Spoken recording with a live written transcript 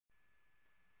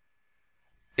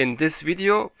In this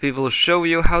video, we will show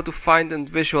you how to find and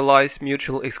visualize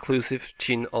mutually exclusive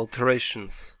gene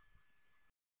alterations.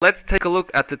 Let's take a look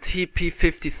at the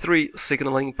TP53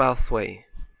 signaling pathway.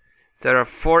 There are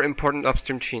 4 important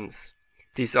upstream genes.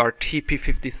 These are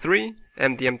TP53,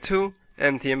 MDM2,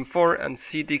 MDM4 and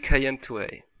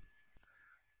CDKN2A.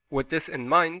 With this in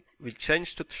mind, we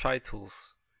change to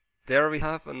Gitools. There we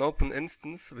have an open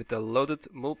instance with a loaded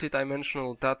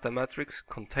multidimensional data matrix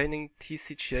containing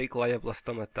TCGA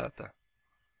glioblastoma data.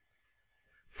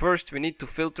 First we need to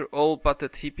filter all but the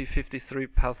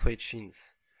TP53 pathway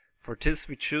genes. For this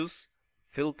we choose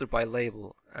Filter by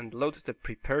Label and load the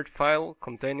prepared file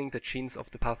containing the genes of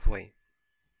the pathway.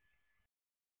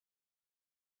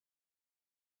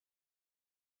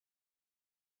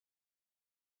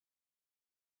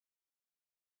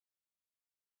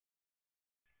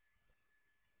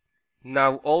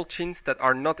 Now all genes that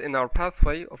are not in our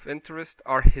pathway of interest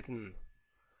are hidden.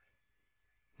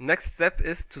 Next step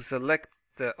is to select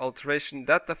the alteration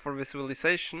data for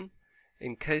visualization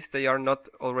in case they are not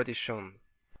already shown.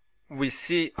 We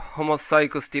see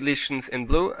homozygous deletions in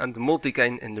blue and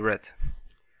multigain in red.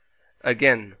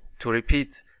 Again, to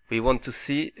repeat, we want to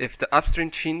see if the upstream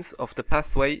genes of the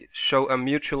pathway show a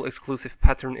mutual exclusive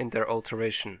pattern in their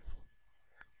alteration.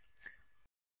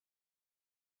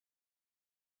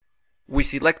 We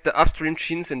select the upstream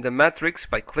genes in the matrix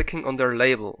by clicking on their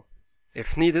label.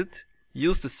 If needed,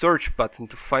 use the search button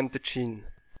to find the gene.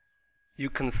 You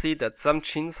can see that some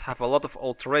genes have a lot of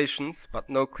alterations, but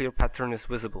no clear pattern is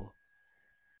visible.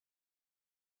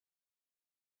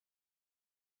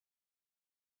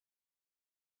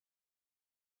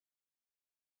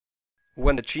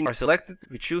 When the genes are selected,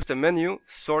 we choose the menu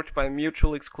Sort by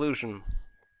Mutual Exclusion.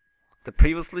 The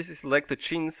previously selected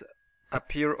genes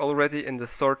appear already in the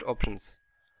sort options.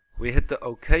 We hit the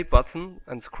OK button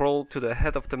and scroll to the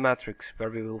head of the matrix where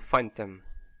we will find them.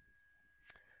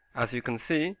 As you can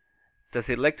see, the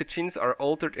selected genes are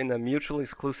altered in a mutually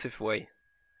exclusive way.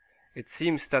 It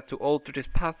seems that to alter this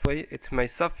pathway it may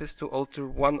suffice to alter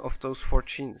one of those 4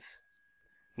 genes.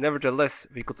 Nevertheless,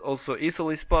 we could also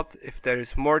easily spot if there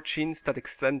is more genes that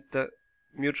extend the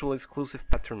mutually exclusive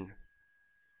pattern.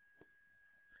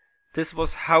 This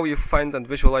was how you find and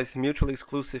visualize mutually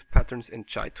exclusive patterns in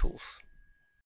Gitools.